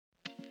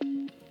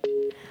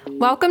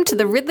Welcome to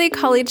the Ridley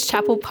College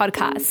Chapel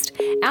podcast.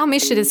 Our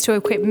mission is to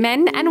equip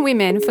men and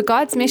women for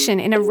God's mission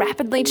in a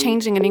rapidly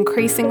changing and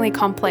increasingly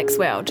complex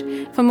world.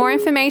 For more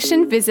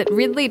information, visit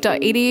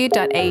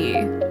ridley.edu.au.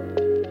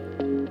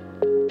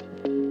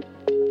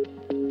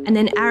 And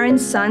then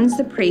Aaron's sons,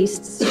 the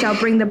priests, shall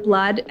bring the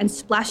blood and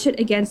splash it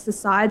against the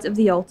sides of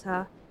the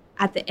altar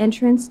at the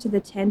entrance to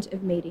the tent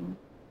of meeting.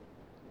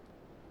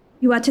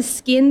 You are to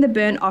skin the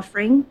burnt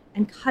offering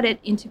and cut it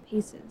into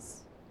pieces.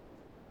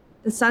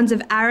 The sons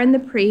of Aaron the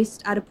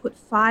priest are to put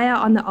fire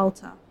on the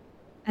altar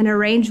and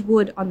arrange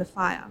wood on the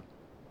fire.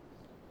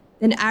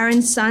 Then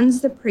Aaron's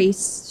sons the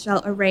priests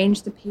shall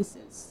arrange the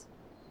pieces,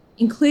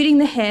 including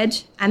the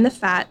head and the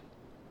fat,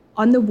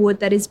 on the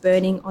wood that is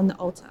burning on the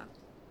altar.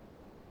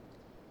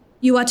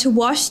 You are to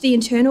wash the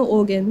internal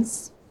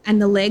organs and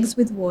the legs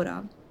with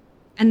water,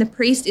 and the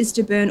priest is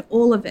to burn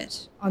all of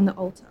it on the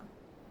altar.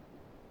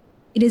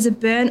 It is a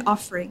burnt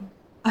offering,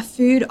 a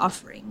food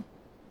offering,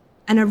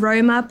 an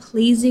aroma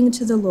pleasing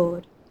to the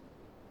Lord.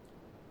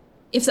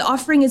 If the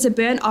offering is a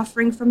burnt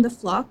offering from the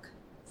flock,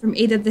 from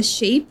either the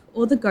sheep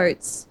or the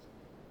goats,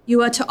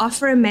 you are to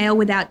offer a male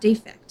without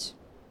defect.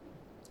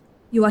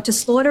 You are to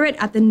slaughter it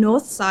at the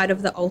north side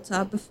of the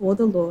altar before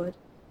the Lord,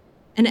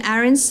 and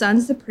Aaron's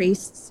sons the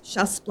priests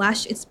shall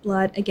splash its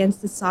blood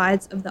against the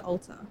sides of the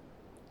altar.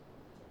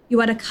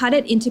 You are to cut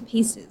it into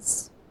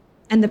pieces,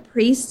 and the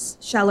priests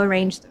shall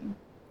arrange them,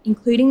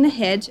 including the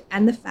head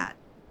and the fat,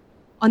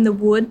 on the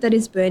wood that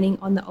is burning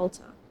on the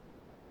altar.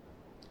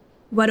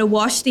 You are to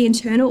wash the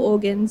internal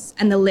organs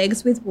and the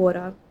legs with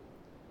water,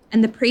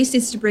 and the priest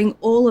is to bring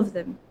all of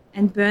them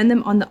and burn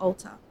them on the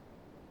altar.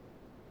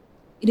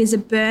 It is a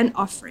burnt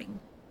offering,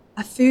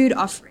 a food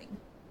offering,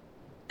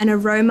 an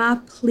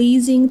aroma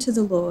pleasing to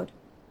the Lord.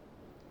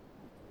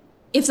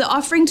 If the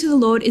offering to the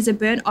Lord is a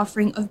burnt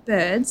offering of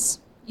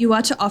birds, you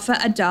are to offer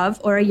a dove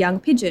or a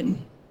young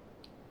pigeon.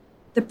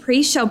 The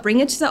priest shall bring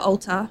it to the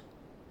altar,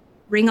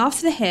 wring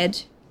off the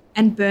head,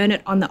 and burn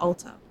it on the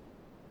altar.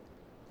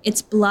 Its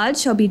blood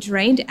shall be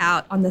drained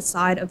out on the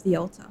side of the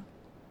altar.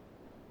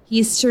 He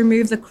is to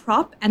remove the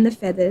crop and the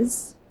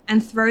feathers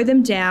and throw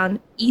them down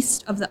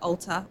east of the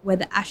altar where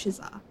the ashes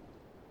are.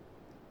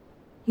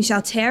 He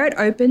shall tear it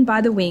open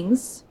by the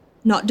wings,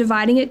 not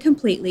dividing it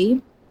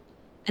completely,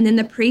 and then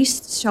the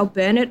priest shall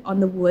burn it on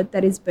the wood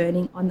that is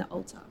burning on the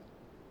altar.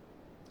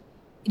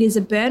 It is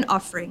a burnt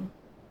offering,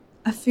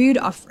 a food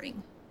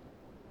offering,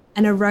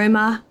 an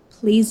aroma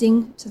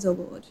pleasing to the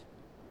Lord.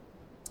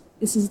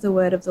 This is the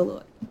word of the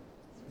Lord.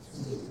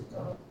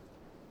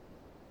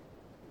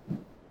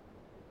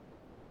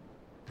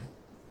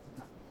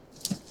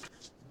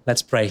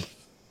 Let's pray.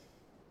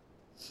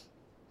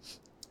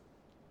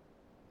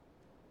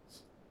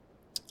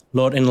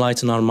 Lord,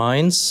 enlighten our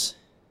minds,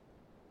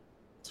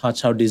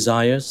 touch our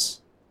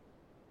desires,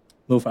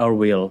 move our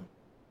will,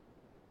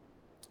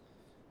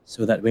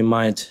 so that we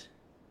might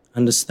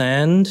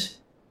understand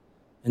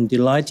and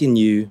delight in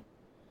you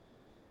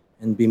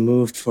and be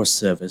moved for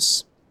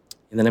service.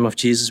 In the name of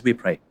Jesus, we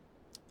pray.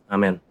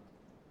 Amen.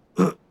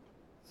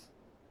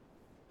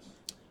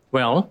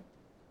 Well,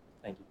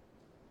 thank you.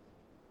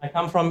 I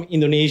come from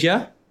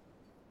Indonesia,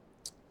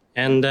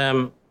 and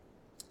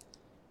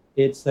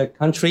it's a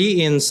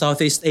country in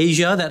Southeast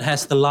Asia that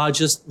has the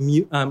largest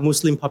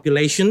Muslim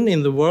population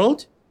in the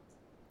world.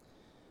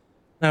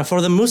 Now,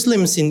 for the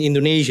Muslims in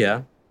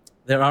Indonesia,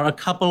 there are a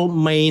couple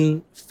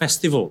main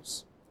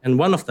festivals, and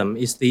one of them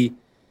is the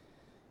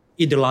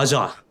Idul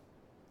Adha,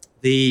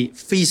 the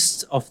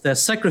feast of the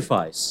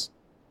sacrifice.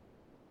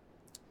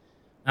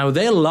 Now,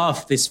 they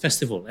love this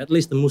festival, at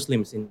least the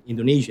Muslims in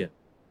Indonesia.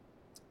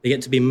 They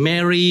get to be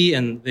merry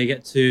and they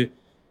get to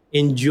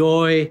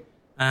enjoy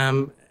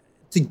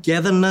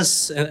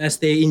togetherness as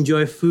they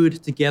enjoy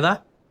food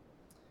together.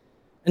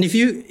 And if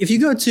you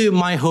go to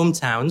my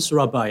hometown,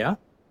 Surabaya,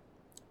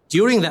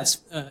 during that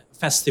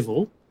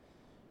festival,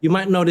 you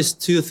might notice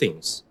two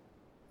things.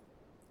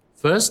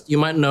 First, you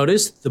might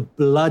notice the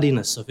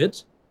bloodiness of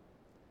it.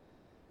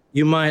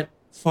 You might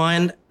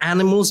find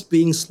animals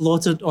being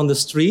slaughtered on the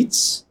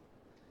streets,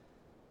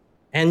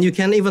 and you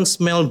can even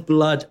smell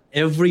blood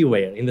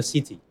everywhere in the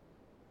city.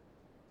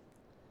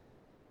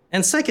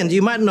 And second,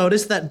 you might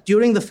notice that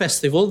during the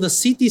festival, the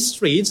city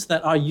streets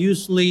that are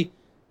usually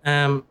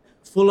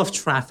full of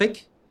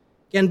traffic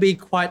can be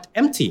quite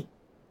empty,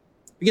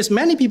 because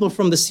many people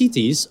from the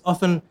cities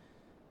often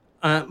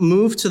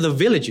move to the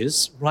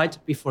villages right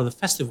before the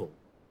festival.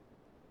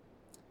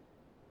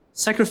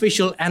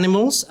 Sacrificial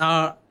animals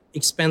are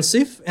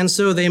expensive, and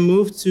so they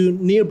move to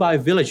nearby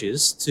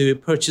villages to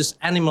purchase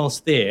animals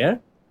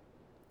there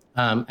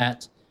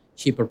at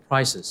cheaper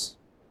prices.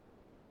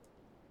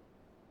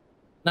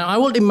 Now, I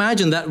would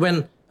imagine that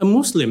when a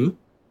Muslim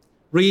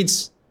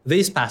reads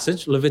this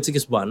passage,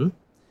 Leviticus 1,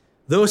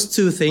 those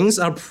two things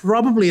are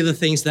probably the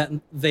things that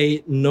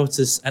they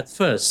notice at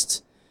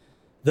first: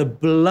 the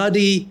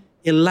bloody,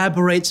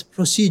 elaborate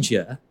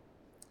procedure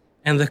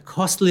and the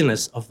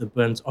costliness of the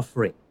burnt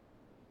offering.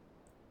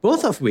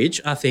 Both of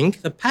which, I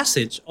think, the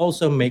passage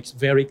also makes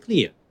very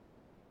clear.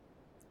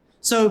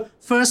 So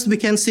first we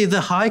can see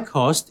the high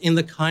cost in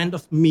the kind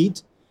of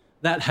meat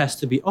that has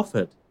to be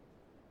offered.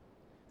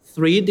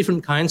 3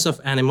 different kinds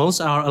of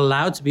animals are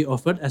allowed to be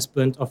offered as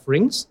burnt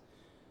offerings.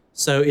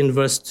 So in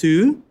verse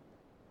 2,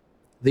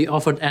 the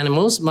offered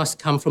animals must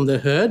come from the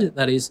herd,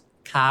 that is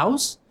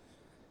cows,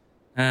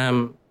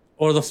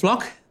 or the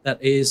flock,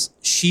 that is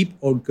sheep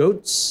or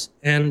goats.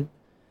 And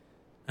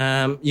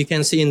you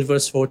can see in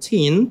verse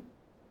 14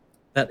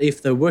 that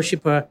if the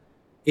worshipper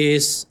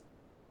is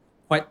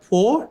quite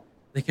poor,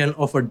 they can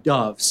offer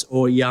doves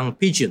or young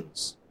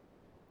pigeons.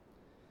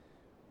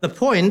 The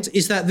point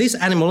is that these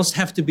animals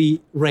have to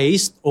be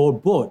raised or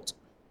bought.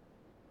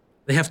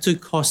 They have to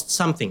cost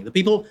something. The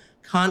people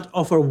can't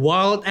offer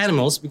wild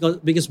animals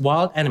because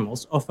wild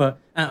animals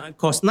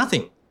cost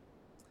nothing.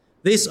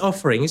 These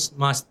offerings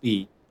must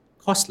be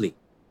costly.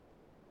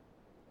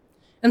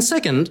 And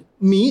second,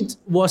 meat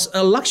was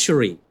a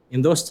luxury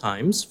in those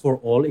times for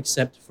all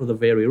except for the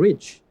very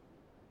rich.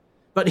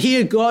 But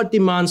here God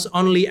demands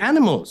only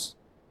animals.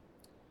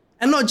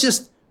 And not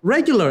just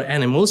regular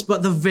animals,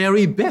 but the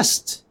very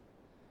best.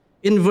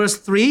 In verse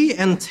 3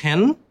 and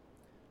 10,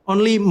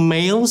 only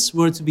males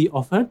were to be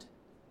offered.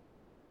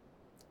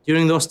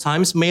 During those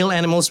times, male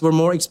animals were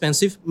more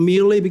expensive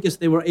merely because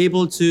they were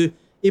able to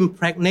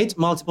impregnate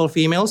multiple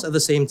females at the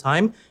same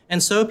time.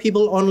 And so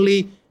people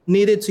only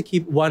needed to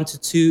keep 1 to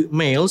 2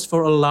 males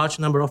for a large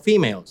number of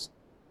females.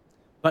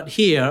 But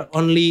here,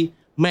 only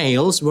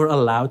males were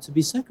allowed to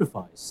be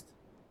sacrificed.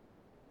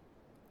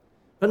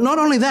 But not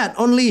only that,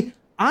 only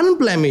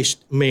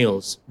unblemished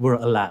males were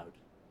allowed.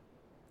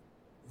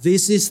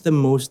 This is the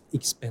most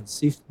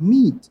expensive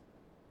meat.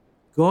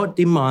 God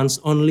demands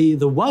only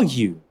the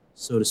wagyu,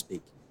 so to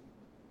speak.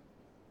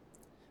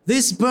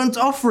 These burnt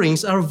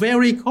offerings are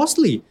very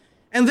costly.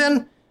 And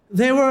then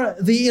there were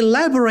the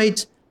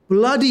elaborate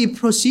bloody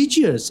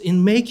procedures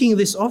in making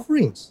these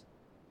offerings.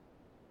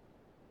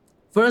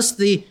 First,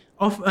 the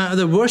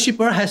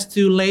worshipper has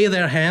to lay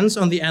their hands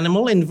on the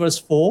animal in verse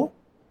 4.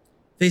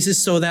 This is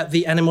so that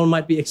the animal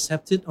might be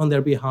accepted on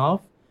their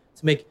behalf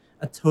to make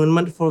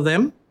atonement for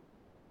them.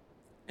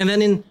 And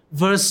then in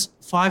verse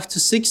 5 to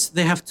 6,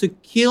 they have to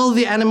kill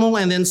the animal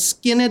and then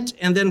skin it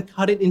and then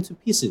cut it into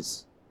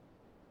pieces.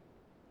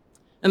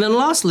 And then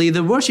lastly,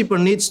 the worshipper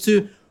needs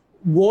to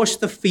wash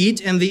the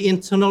feet and the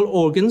internal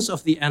organs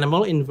of the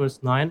animal in verse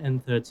 9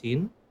 and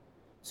 13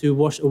 to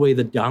wash away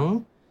the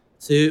dung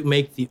to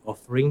make the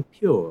offering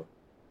pure.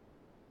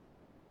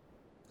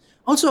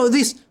 Also,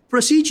 these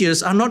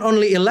procedures are not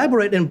only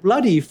elaborate and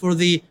bloody for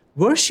the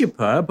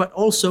worshipper, but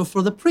also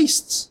for the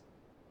priests.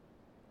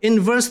 In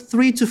verse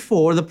 3 to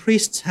 4, the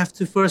priests have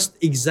to first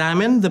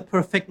examine the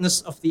perfectness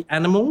of the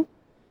animal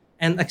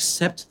and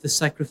accept the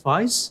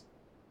sacrifice.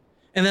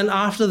 And then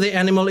after the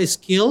animal is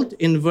killed,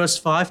 in verse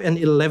 5 and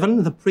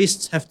 11, the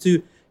priests have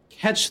to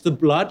catch the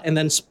blood and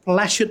then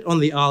splash it on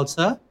the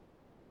altar.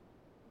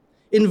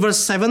 In verse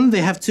 7,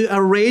 they have to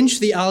arrange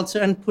the altar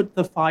and put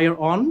the fire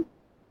on.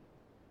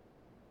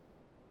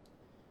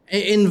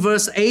 In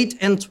verse 8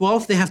 and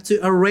 12, they have to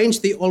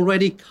arrange the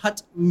already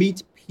cut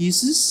meat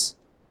pieces.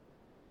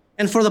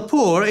 And for the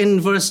poor,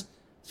 in verse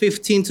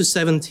 15 to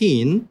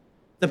 17,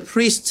 the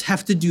priests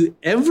have to do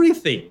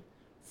everything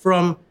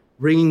from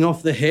bringing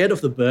off the head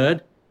of the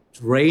bird,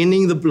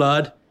 draining the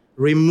blood,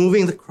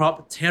 removing the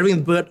crop, tearing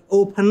the bird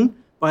open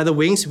by the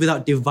wings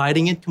without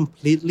dividing it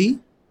completely,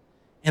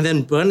 and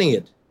then burning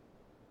it.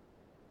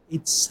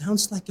 It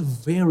sounds like a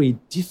very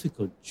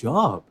difficult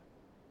job.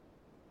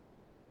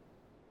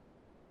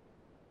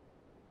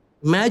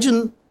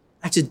 Imagine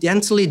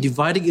accidentally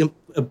dividing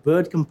a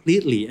bird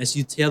completely as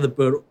you tear the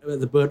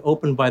bird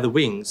open by the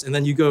wings, and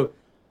then you go,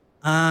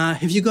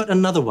 have you got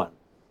another one?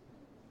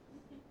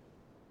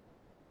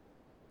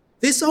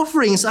 These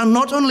offerings are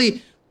not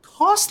only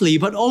costly,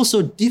 but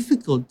also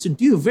difficult to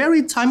do,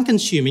 very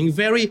time-consuming,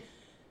 very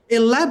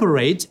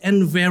elaborate,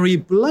 and very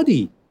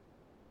bloody.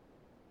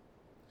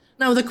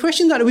 Now, the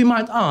question that we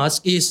might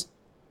ask is,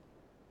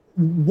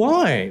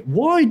 why?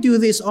 Why do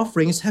these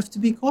offerings have to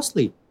be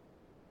costly?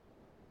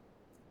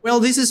 Well,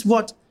 this is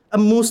what a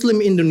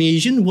Muslim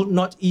Indonesian would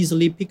not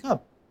easily pick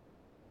up.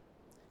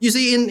 You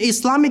see, in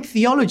Islamic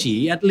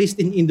theology, at least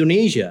in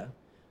Indonesia,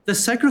 the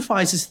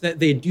sacrifices that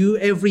they do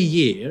every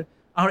year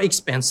are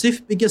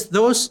expensive because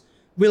those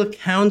will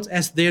count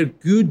as their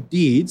good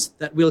deeds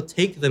that will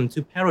take them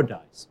to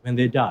paradise when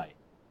they die.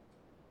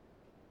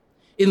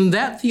 In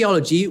that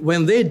theology,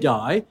 when they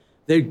die,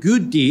 their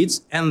good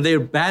deeds and their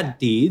bad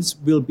deeds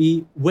will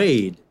be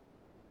weighed.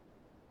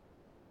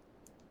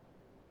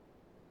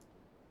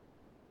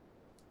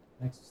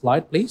 Next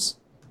slide, please.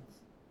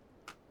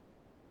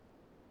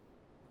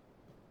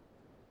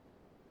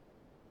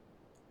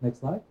 Next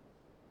slide.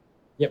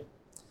 Yep.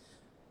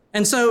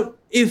 And so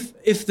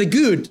if the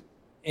good,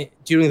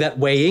 during that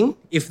weighing,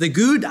 if the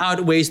good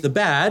outweighs the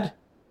bad,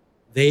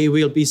 they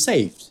will be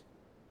saved.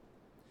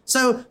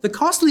 So the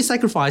costly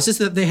sacrifices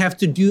that they have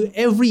to do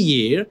every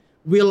year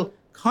will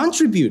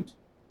contribute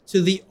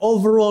to the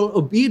overall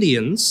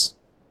obedience,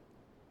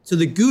 to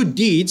the good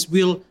deeds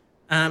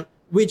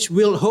which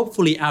will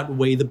hopefully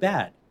outweigh the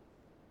bad.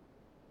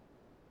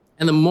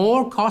 And the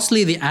more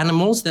costly the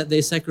animals that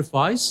they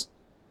sacrifice,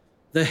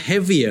 the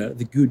heavier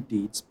the good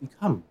deeds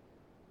become.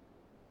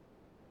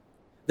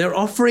 Their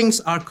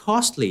offerings are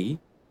costly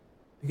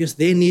because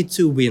they need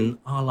to win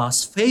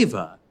Allah's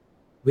favor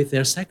with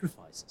their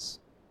sacrifices.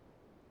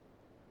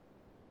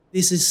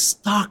 This is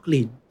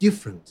starkly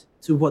different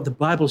to what the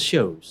Bible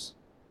shows,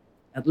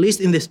 at least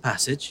in this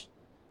passage,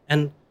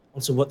 and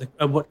also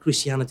what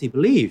Christianity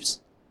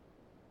believes.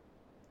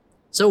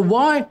 So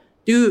why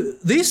do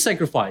these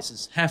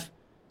sacrifices have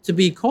to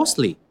be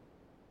costly?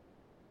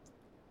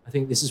 I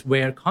think this is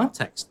where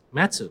context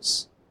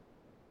matters.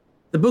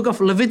 The book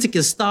of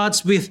Leviticus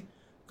starts with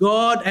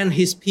God and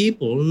his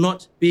people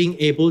not being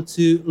able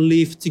to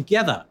live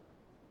together.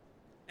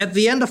 At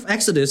the end of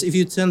Exodus, if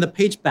you turn the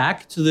page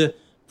back to the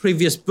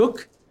previous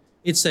book,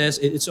 it says,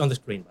 it's on the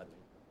screen by the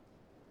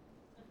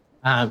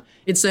way.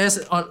 It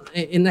says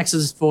in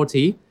Exodus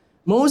 40,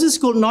 Moses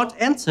could not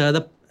enter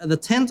the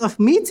tent of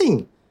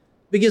meeting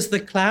because the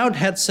cloud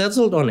had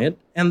settled on it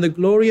and the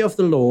glory of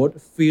the Lord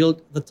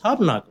filled the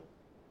tabernacle.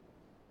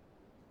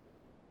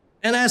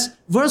 And as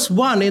verse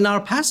 1 in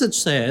our passage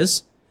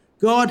says,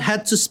 God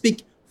had to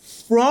speak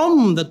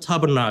from the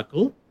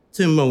tabernacle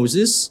to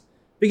Moses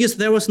because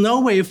there was no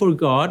way for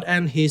God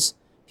and his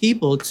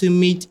people to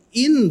meet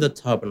in the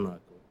tabernacle.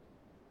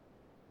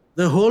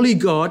 The holy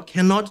God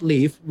cannot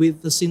live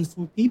with the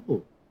sinful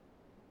people.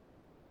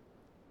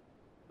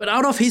 But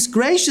out of his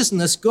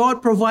graciousness,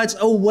 God provides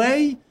a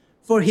way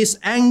for his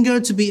anger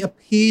to be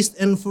appeased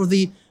and for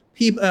the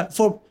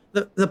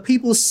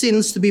people's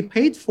sins to be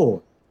paid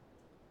for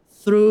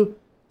through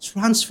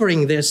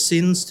transferring their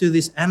sins to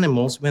these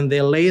animals when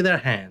they lay their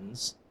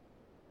hands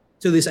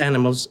to these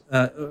animals,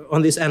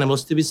 on these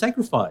animals to be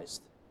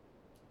sacrificed.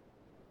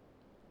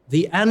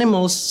 The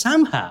animals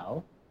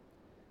somehow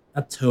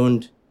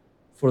atoned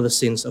for the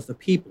sins of the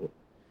people.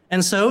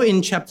 And so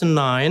in chapter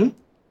 9,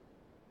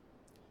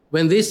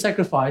 when these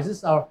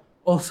sacrifices are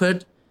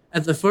offered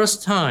at the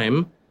first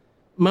time,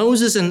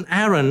 Moses and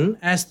Aaron,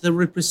 as the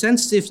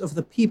representatives of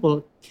the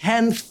people,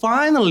 can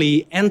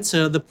finally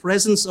enter the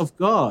presence of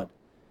God.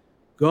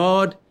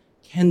 God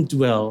can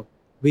dwell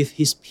with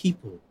his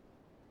people.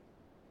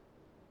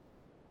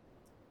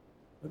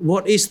 But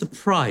what is the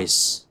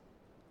price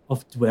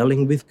of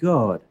dwelling with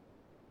God?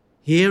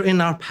 Here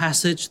in our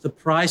passage, the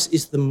price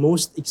is the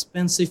most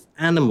expensive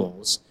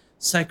animals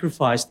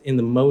sacrificed in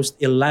the most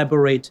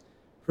elaborate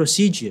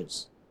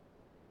procedures.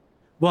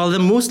 While the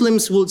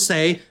Muslims would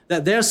say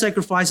that their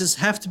sacrifices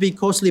have to be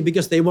costly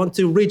because they want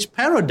to reach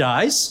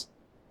paradise,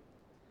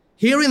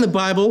 here in the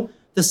Bible,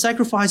 the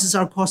sacrifices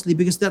are costly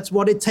because that's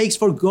what it takes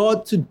for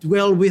God to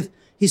dwell with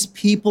his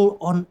people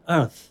on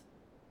earth.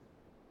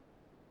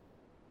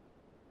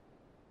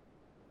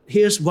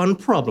 Here's one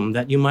problem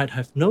that you might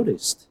have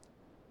noticed.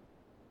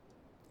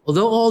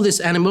 Although all these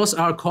animals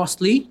are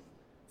costly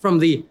from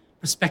the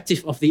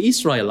perspective of the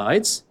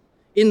Israelites,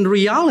 in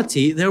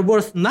reality, they're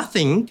worth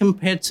nothing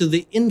compared to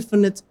the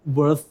infinite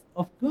worth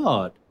of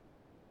God.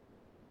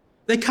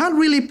 They can't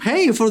really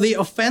pay for the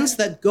offense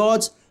that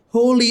God's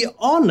holy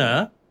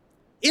honor,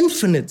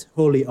 infinite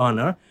holy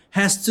honor,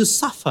 has to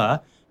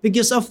suffer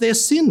because of their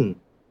sin.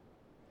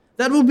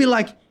 That would be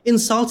like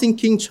insulting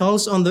King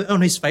Charles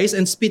on his face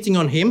and spitting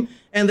on him,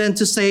 and then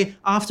to say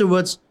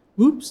afterwards,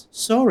 "Oops,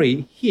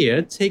 sorry,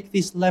 here, take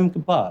this lamb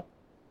kebab."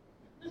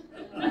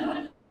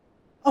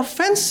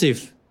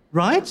 Offensive,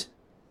 right?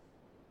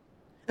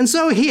 And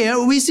so here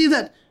we see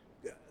that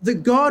the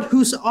God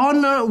whose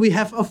honor we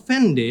have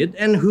offended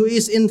and who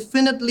is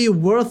infinitely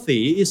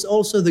worthy is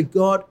also the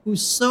God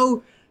who's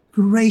so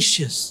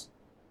gracious.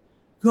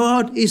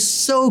 God is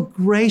so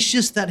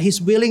gracious that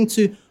he's willing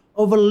to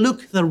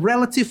overlook the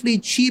relatively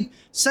cheap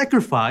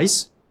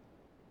sacrifice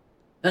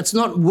that's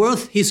not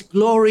worth his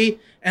glory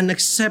and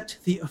accept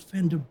the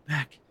offender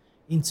back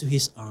into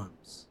his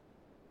arms.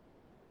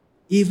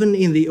 Even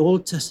in the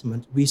Old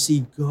Testament, we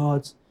see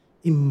God's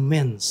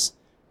immense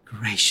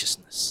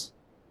graciousness.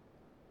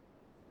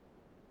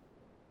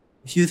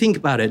 If you think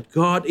about it,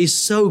 God is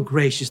so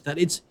gracious that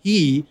it's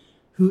he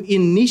who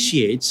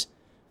initiates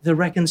the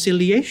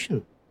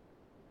reconciliation.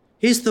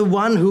 He's the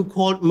one who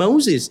called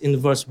Moses in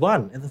verse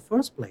 1 in the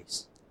first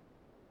place.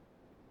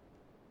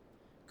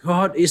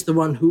 God is the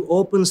one who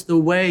opens the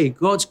way.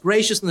 God's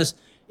graciousness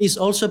is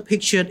also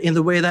pictured in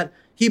the way that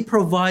he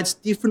provides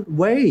different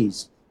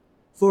ways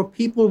for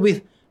people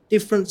with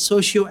different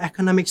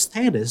socioeconomic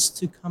status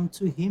to come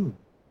to him.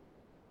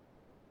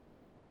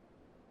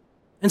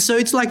 And so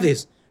it's like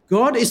this.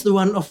 God is the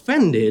one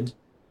offended,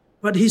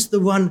 but he's the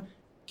one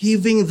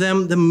giving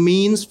them the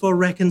means for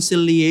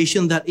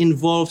reconciliation that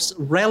involves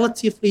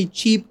relatively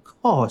cheap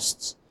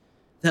costs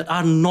that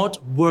are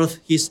not worth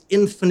his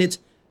infinite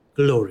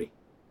glory.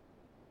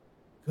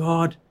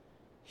 God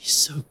is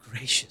so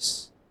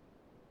gracious.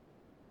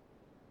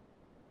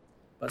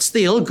 But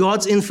still,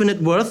 God's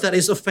infinite worth that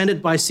is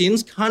offended by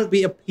sins can't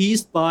be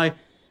appeased by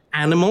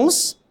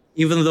animals,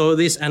 even though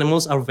these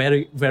animals are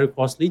very, very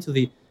costly to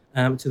the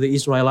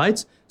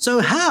Israelites.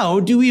 So how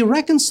do we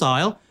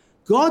reconcile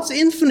God's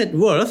infinite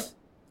worth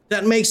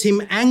that makes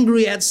him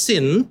angry at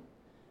sin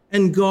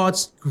and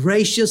God's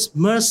gracious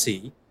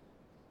mercy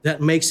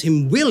that makes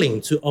him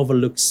willing to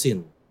overlook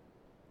sin?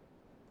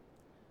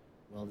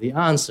 Well, the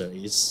answer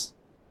is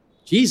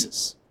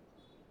Jesus.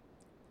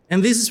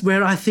 And this is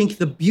where I think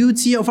the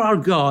beauty of our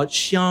God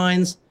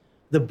shines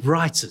the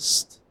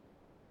brightest.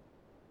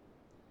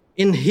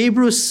 In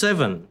Hebrews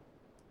 7,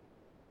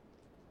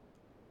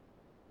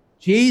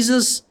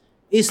 Jesus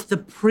is the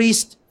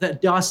priest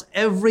that does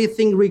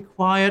everything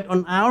required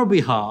on our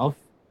behalf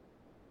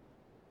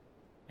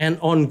and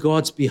on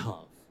God's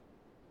behalf.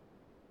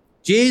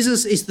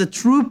 Jesus is the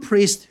true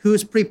priest who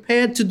is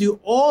prepared to do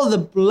all the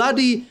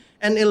bloody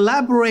and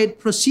elaborate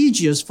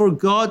procedures for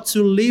God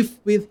to live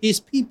with his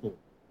people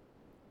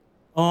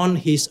on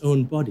his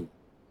own body.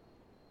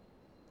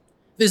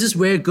 This is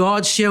where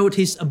God showed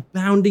his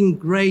abounding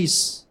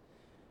grace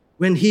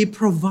when he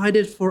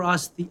provided for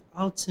us the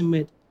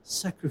ultimate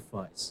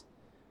sacrifice,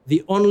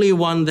 the only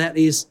one that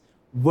is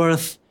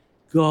worth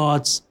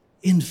God's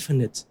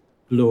infinite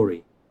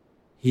glory,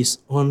 his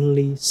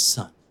only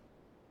Son.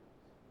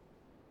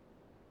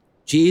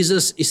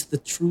 Jesus is the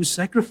true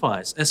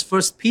sacrifice. As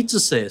 1 Peter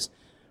says,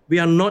 we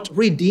are not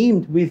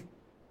redeemed with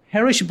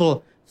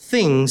perishable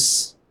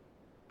things,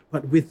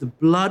 but with the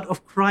blood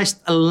of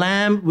Christ, a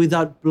lamb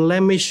without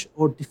blemish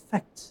or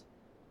defect.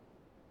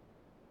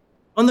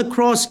 On the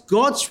cross,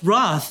 God's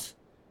wrath,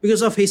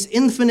 because of his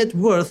infinite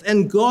worth,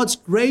 and God's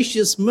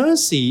gracious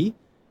mercy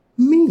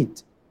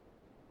meet.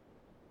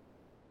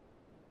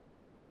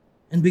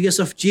 And because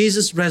of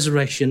Jesus'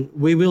 resurrection,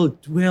 we will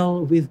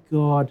dwell with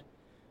God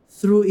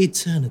through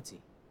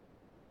eternity,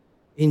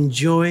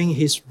 enjoying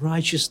his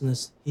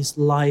righteousness, his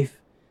life,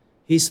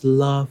 his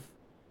love,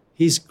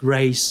 his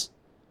grace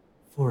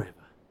forever.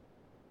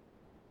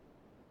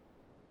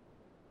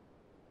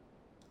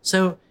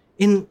 So,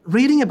 in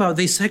reading about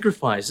these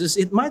sacrifices,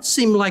 it might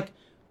seem like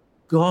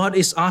God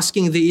is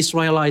asking the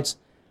Israelites,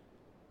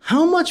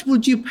 how much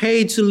would you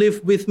pay to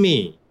live with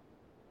me?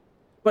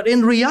 But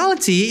in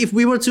reality, if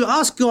we were to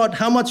ask God,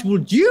 how much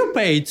would you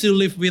pay to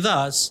live with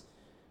us?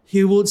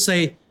 He would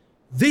say,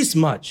 this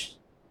much,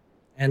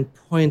 and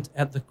point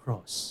at the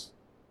cross.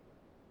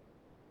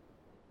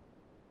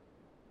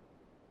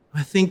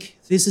 I think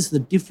this is the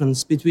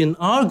difference between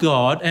our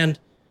God and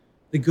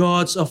the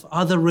gods of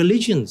other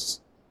religions.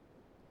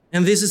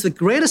 And this is the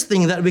greatest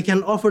thing that we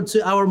can offer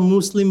to our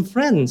Muslim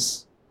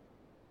friends.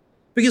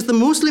 Because the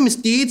Muslims'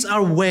 deeds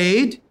are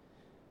weighed,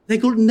 they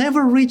could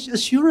never reach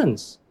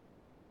assurance.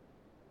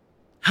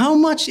 How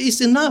much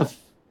is enough?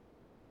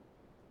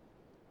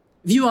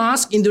 If you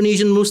ask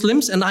Indonesian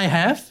Muslims, and I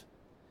have,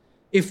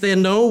 if they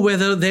know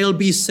whether they'll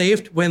be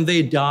saved when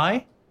they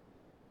die,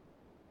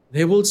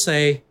 they will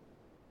say,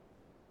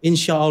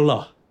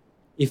 Inshallah,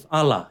 if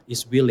Allah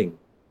is willing.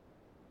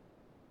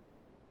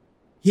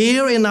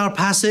 Here in our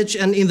passage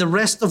and in the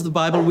rest of the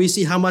Bible, we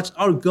see how much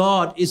our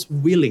God is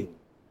willing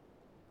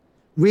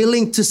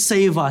to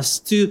save us,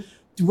 to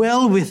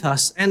dwell with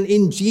us. And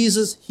in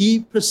Jesus,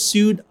 he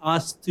pursued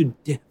us to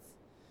death,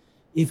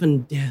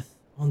 even death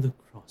on the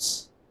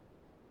cross.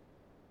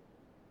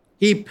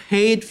 He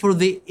paid for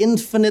the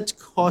infinite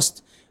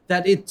cost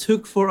that it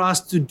took for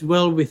us to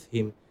dwell with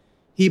him.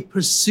 He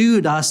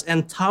pursued us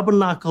and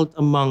tabernacled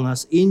among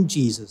us in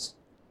Jesus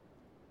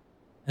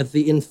at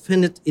the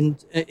infinite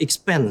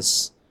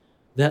expense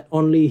that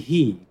only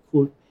he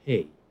could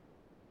pay.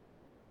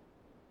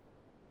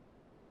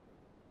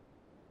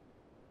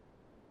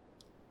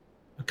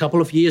 A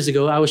couple of years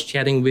ago, I was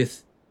chatting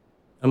with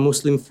a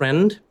Muslim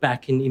friend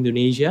back in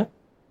Indonesia.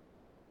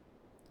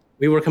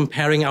 We were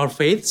comparing our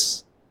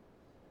faiths.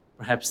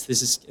 Perhaps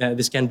this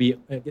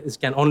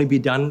can only be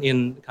done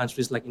in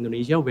countries like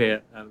Indonesia,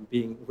 where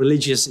being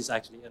religious is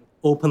actually an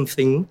open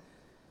thing.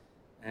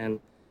 And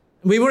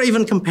we were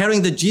even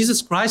comparing the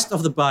Jesus Christ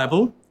of the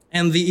Bible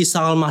and the Isa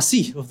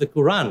al-Masih of the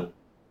Quran.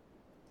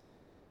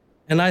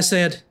 And I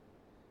said,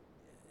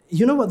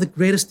 you know what the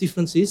greatest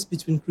difference is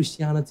between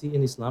Christianity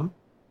and Islam?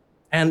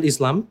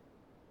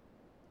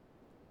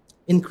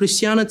 In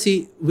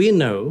Christianity, we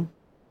know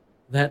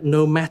that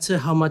no matter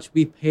how much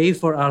we pay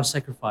for our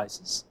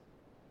sacrifices,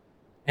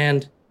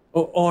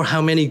 or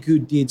how many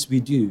good deeds we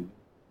do,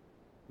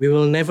 we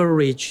will never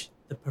reach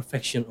the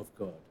perfection of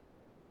God.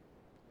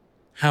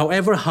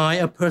 However high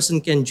a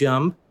person can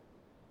jump,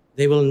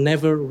 they will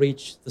never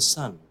reach the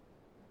sun.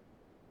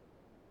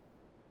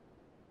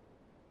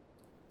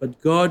 But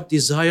God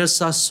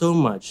desires us so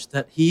much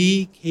that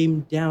he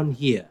came down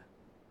here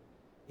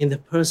in the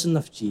person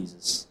of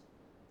Jesus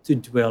to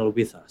dwell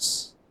with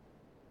us.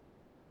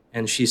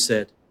 And she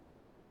said,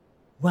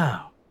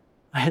 wow,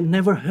 I had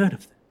never heard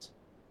of that.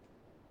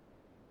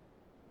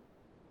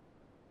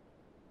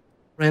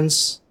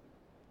 Friends,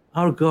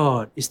 our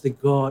God is the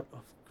God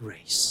of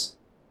grace.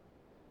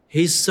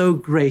 He's so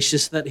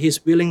gracious that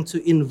he's willing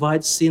to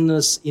invite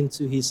sinners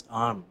into his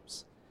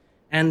arms.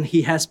 And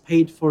he has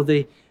paid for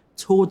the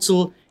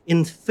total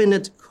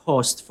infinite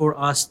cost for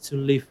us to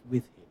live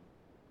with him.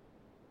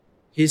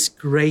 He's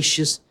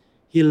gracious,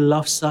 he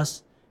loves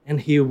us,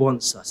 and he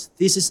wants us.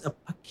 This is a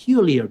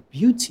peculiar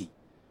beauty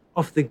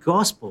of the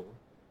gospel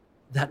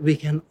that we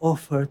can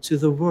offer to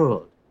the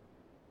world.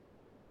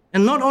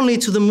 And not only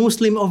to the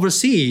Muslim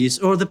overseas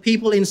or the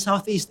people in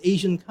Southeast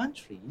Asian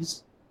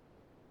countries,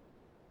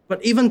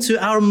 but even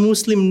to our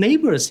Muslim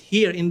neighbors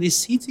here in this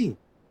city.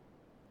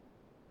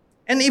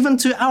 And even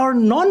to our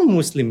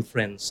non-Muslim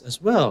friends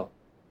as well.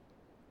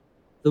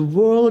 The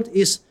world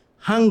is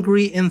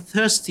hungry and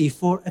thirsty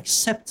for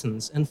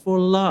acceptance and for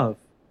love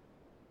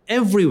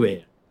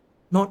everywhere,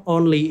 not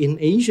only in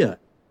Asia.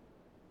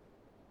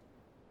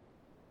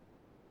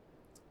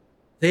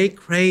 They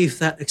crave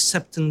that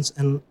acceptance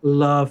and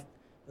love.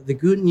 But the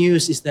good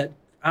news is that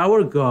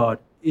our God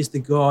is the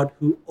God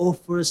who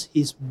offers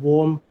his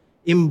warm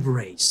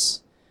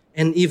embrace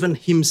and even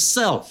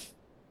himself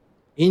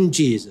in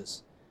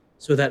Jesus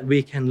so that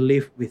we can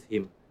live with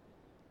him.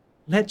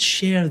 Let's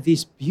share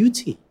this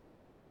beauty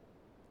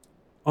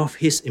of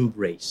his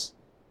embrace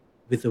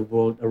with the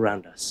world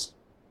around us.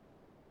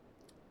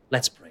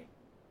 Let's pray.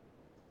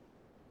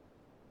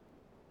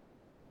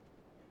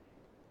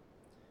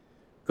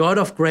 God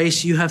of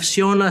grace, you have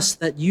shown us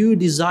that you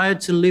desire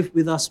to live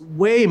with us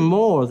way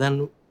more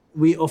than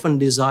we often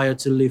desire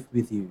to live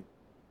with you.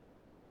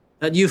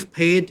 That you've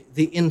paid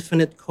the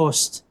infinite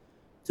cost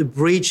to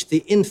bridge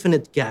the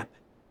infinite gap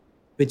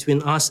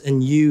between us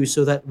and you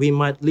so that we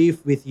might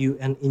live with you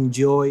and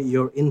enjoy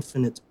your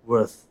infinite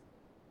worth.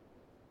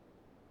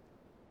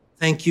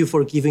 Thank you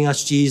for giving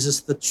us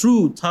Jesus, the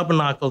true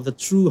tabernacle, the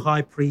true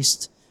high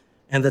priest,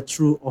 and the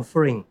true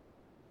offering.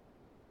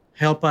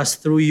 Help us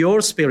through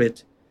your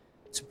Spirit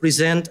to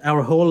present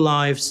our whole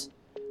lives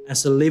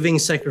as a living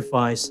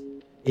sacrifice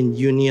in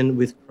union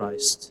with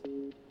Christ.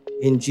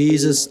 In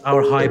Jesus,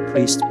 our high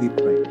priest, we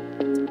pray.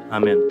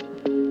 Amen.